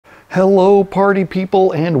Hello party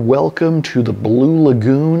people and welcome to the Blue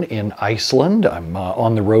Lagoon in Iceland. I'm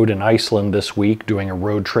on the road in Iceland this week doing a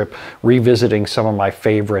road trip revisiting some of my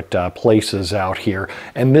favorite places out here,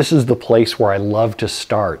 and this is the place where I love to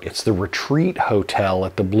start. It's the Retreat Hotel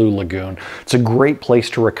at the Blue Lagoon. It's a great place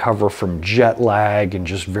to recover from jet lag and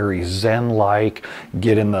just very zen-like,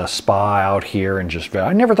 get in the spa out here and just,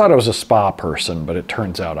 I never thought I was a spa person, but it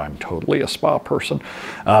turns out I'm totally a spa person.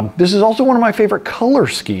 This is also one of my favorite color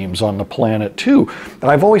schemes on the planet too.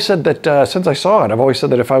 And I've always said that since I saw it, I've always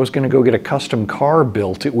said that if I was going to go get a custom car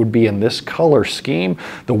built, it would be in this color scheme.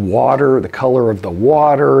 The water, the color of the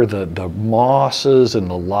water, the mosses and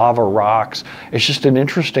the lava rocks. It's just an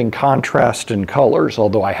interesting contrast in colors,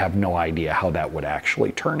 although I have no idea how that would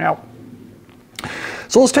actually turn out.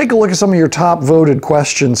 So let's take a look at some of your top voted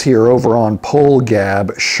questions here over on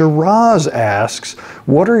PollGab. Shehroz asks,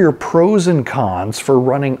 what are your pros and cons for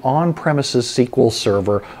running on-premises SQL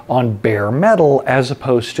Server on bare metal as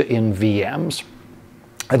opposed to in VMs?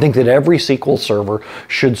 I think that every SQL Server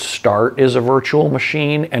should start as a virtual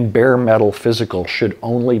machine, and bare metal physical should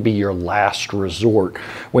only be your last resort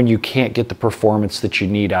when you can't get the performance that you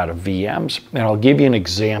need out of VMs. And I'll give you an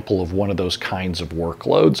example of one of those kinds of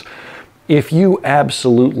workloads. If you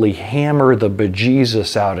absolutely hammer the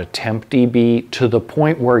bejesus out of TempDB to the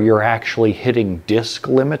point where you're actually hitting disk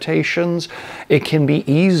limitations, it can be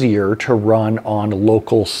easier to run on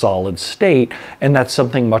local solid state, and that's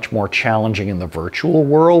something much more challenging in the virtual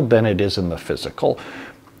world than it is in the physical.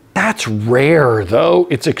 That's rare though.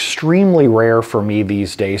 It's extremely rare for me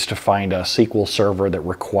these days to find a SQL Server that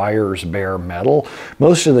requires bare metal.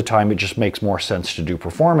 Most of the time it just makes more sense to do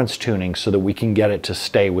performance tuning so that we can get it to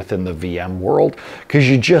stay within the VM world, because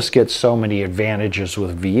you just get so many advantages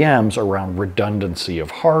with VMs around redundancy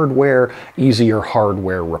of hardware, easier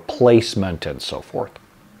hardware replacement, and so forth.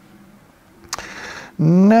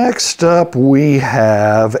 Next up we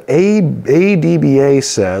have ADBA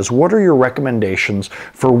says, what are your recommendations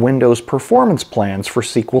for Windows performance plans for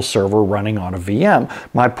SQL Server running on a VM?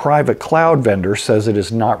 My private cloud vendor says it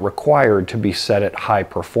is not required to be set at high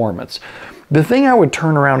performance. The thing I would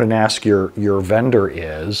turn around and ask your vendor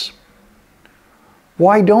is,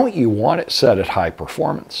 why don't you want it set at high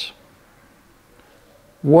performance?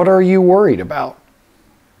 What are you worried about?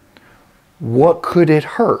 What could it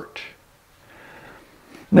hurt?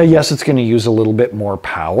 Now, yes, it's going to use a little bit more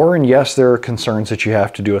power, and yes, there are concerns that you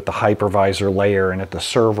have to do at the hypervisor layer and at the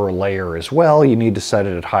server layer as well. You need to set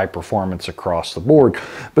it at high performance across the board,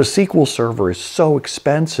 but SQL Server is so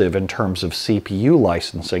expensive in terms of CPU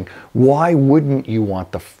licensing. Why wouldn't you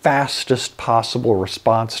want the fastest possible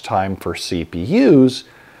response time for CPUs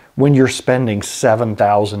when you're spending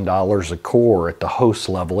 $7,000 a core at the host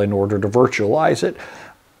level in order to virtualize it?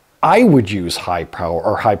 I would use high power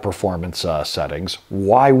or high performance settings.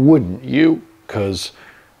 Why wouldn't you? Because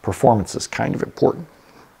performance is kind of important.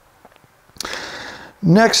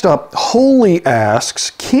 Next up, Holy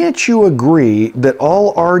asks, can't you agree that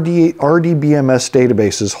all RDBMS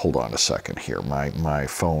databases, hold on a second here, my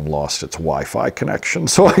phone lost its Wi-Fi connection,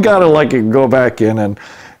 so I gotta go back in, and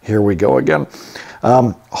here we go again.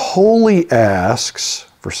 Holy asks,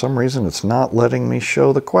 for some reason it's not letting me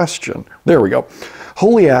show the question. There we go.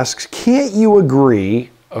 Holy asks, can't you agree?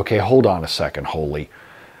 Okay, hold on a second, Holy.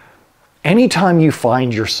 Anytime you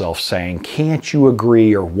find yourself saying, can't you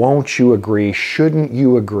agree, or won't you agree, shouldn't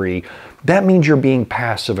you agree, that means you're being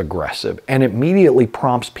passive aggressive, and it immediately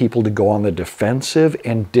prompts people to go on the defensive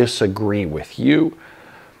and disagree with you.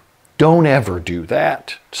 Don't ever do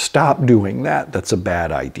that. Stop doing that. That's a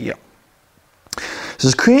bad idea. It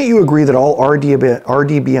says, can't you agree that all RDBMS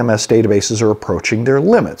databases are approaching their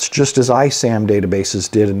limits, just as ISAM databases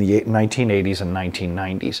did in the 1980s and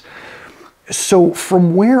 1990s? So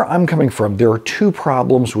from where I'm coming from, there are two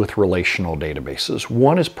problems with relational databases.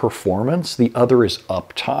 One is performance, the other is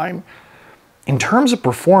uptime. In terms of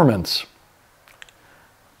performance,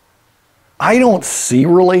 I don't see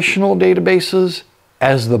relational databases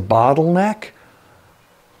as the bottleneck.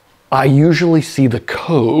 I usually see the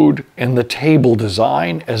code and the table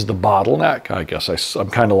design as the bottleneck. I guess I'm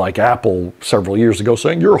kind of like Apple several years ago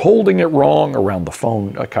saying, you're holding it wrong around the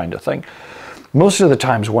phone kind of thing. Most of the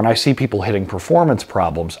times when I see people hitting performance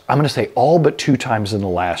problems, I'm going to say all but 2 times in the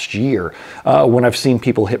last year, when I've seen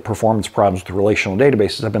people hit performance problems with relational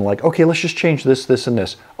databases, I've been like, okay, let's just change this, this, and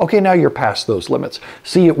this. Okay, now you're past those limits.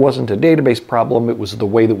 See, it wasn't a database problem, it was the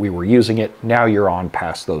way that we were using it. Now you're on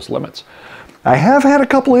past those limits. I have had a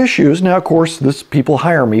couple of issues. Now, of course, people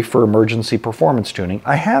hire me for emergency performance tuning.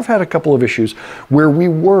 I have had a couple of issues where we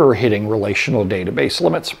were hitting relational database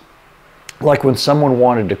limits. Like when someone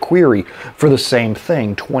wanted to query for the same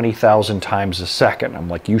thing 20,000 times a second. I'm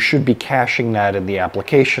like, you should be caching that in the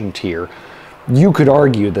application tier. You could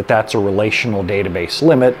argue that that's a relational database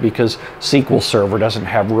limit because SQL Server doesn't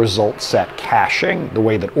have result set caching the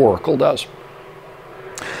way that Oracle does.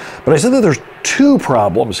 But I said that there's two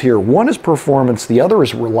problems here. One is performance, the other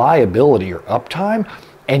is reliability or uptime.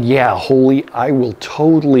 And yeah, Holy, I will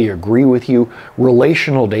totally agree with you.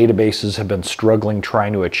 Relational databases have been struggling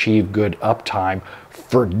trying to achieve good uptime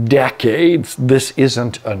for decades. This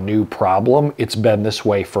isn't a new problem. It's been this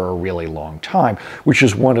way for a really long time, which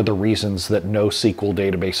is one of the reasons that NoSQL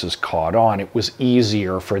databases caught on. It was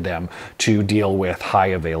easier for them to deal with high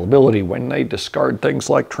availability when they discard things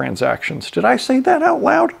like transactions. Did I say that out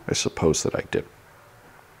loud? I suppose that I did.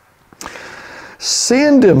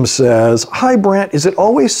 Sandim says, hi Brent, is it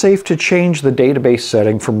always safe to change the database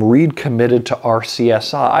setting from read committed to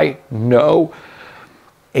RCSI? No.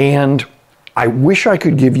 And I wish I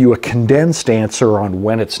could give you a condensed answer on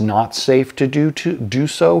when it's not safe to do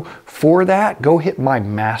so. For that, go hit my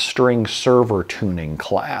Mastering Server Tuning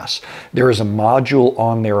class. There is a module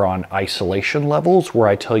on there on isolation levels where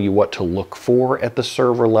I tell you what to look for at the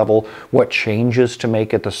server level, what changes to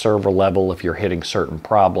make at the server level if you're hitting certain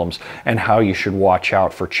problems, and how you should watch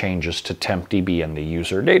out for changes to TempDB and the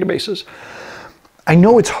user databases. I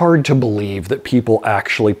know it's hard to believe that people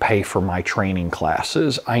actually pay for my training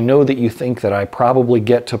classes. I know that you think that I probably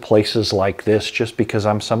get to places like this just because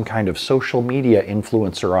I'm some kind of social media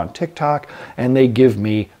influencer on TikTok and they give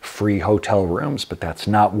me free hotel rooms, but that's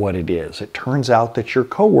not what it is. It turns out that your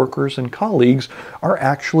coworkers and colleagues are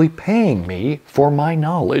actually paying me for my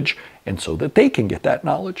knowledge and so that they can get that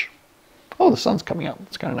knowledge. Oh, the sun's coming out.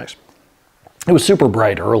 It's kind of nice. It was super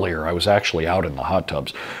bright earlier. I was actually out in the hot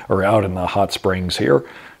tubs, or out in the hot springs here.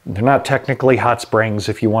 They're not technically hot springs.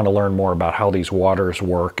 If you want to learn more about how these waters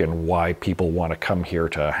work and why people want to come here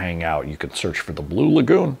to hang out, you can search for the Blue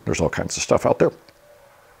Lagoon. There's all kinds of stuff out there.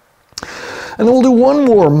 And then we'll do one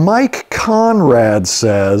more. Mike Conrad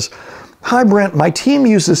says, hi Brent, my team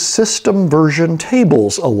uses system version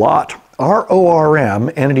tables a lot. Our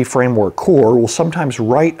ORM, Entity Framework Core, will sometimes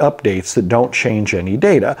write updates that don't change any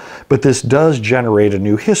data, but this does generate a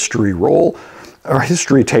new history role, or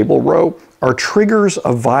history table row. Are triggers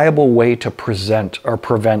a viable way to present or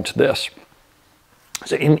prevent this?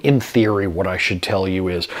 So in theory, what I should tell you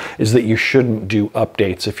is that you shouldn't do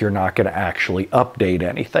updates if you're not going to actually update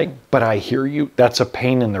anything. But I hear you. That's a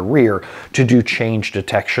pain in the rear to do change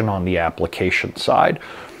detection on the application side.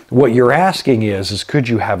 What you're asking is could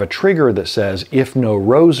you have a trigger that says, if no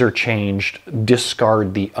rows are changed,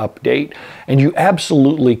 discard the update? And you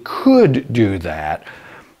absolutely could do that.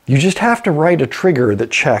 You just have to write a trigger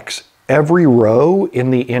that checks every row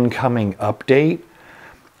in the incoming update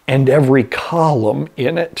and every column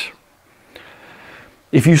in it.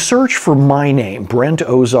 If you search for my name, Brent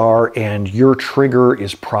Ozar, and your trigger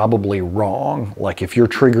is probably wrong, like if your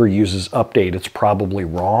trigger uses update, it's probably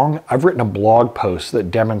wrong. I've written a blog post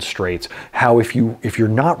that demonstrates how if you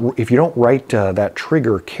don't write that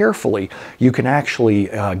trigger carefully, you can actually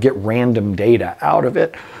get random data out of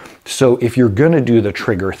it. So if you're going to do the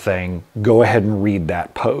trigger thing, go ahead and read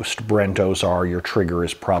that post. Brent Ozar, your trigger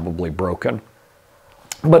is probably broken.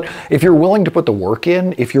 But if you're willing to put the work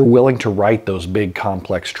in, if you're willing to write those big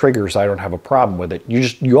complex triggers, I don't have a problem with it.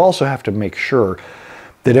 You also have to make sure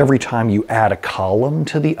that every time you add a column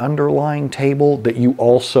to the underlying table that you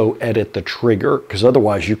also edit the trigger, because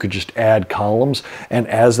otherwise you could just add columns, and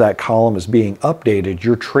as that column is being updated,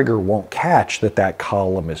 your trigger won't catch that that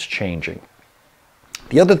column is changing.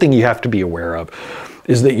 The other thing you have to be aware of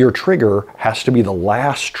is that your trigger has to be the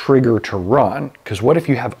last trigger to run, because what if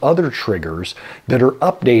you have other triggers that are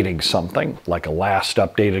updating something, like a last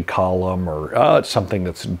updated column or something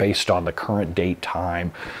that's based on the current date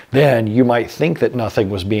time? Then you might think that nothing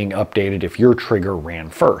was being updated if your trigger ran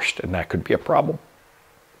first, and that could be a problem.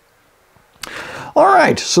 All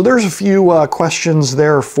right, so there's a few questions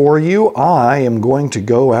there for you. I am going to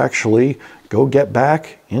go get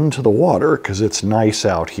back into the water because it's nice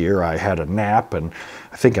out here. I had a nap and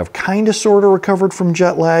I think I've kind of sort of recovered from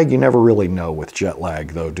jet lag. You never really know with jet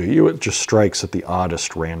lag though, do you? It just strikes at the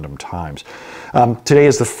oddest random times. Today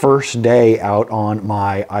is the first day out on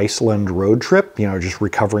my Iceland road trip, just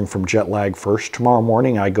recovering from jet lag first. Tomorrow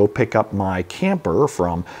morning I go pick up my camper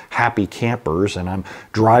from Happy Campers and I'm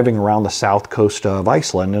driving around the south coast of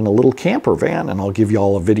Iceland in a little camper van, and I'll give you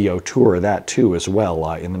all a video tour of that too as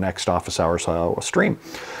well in the next office hours stream.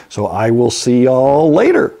 So I will see y'all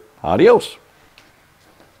later. Adios.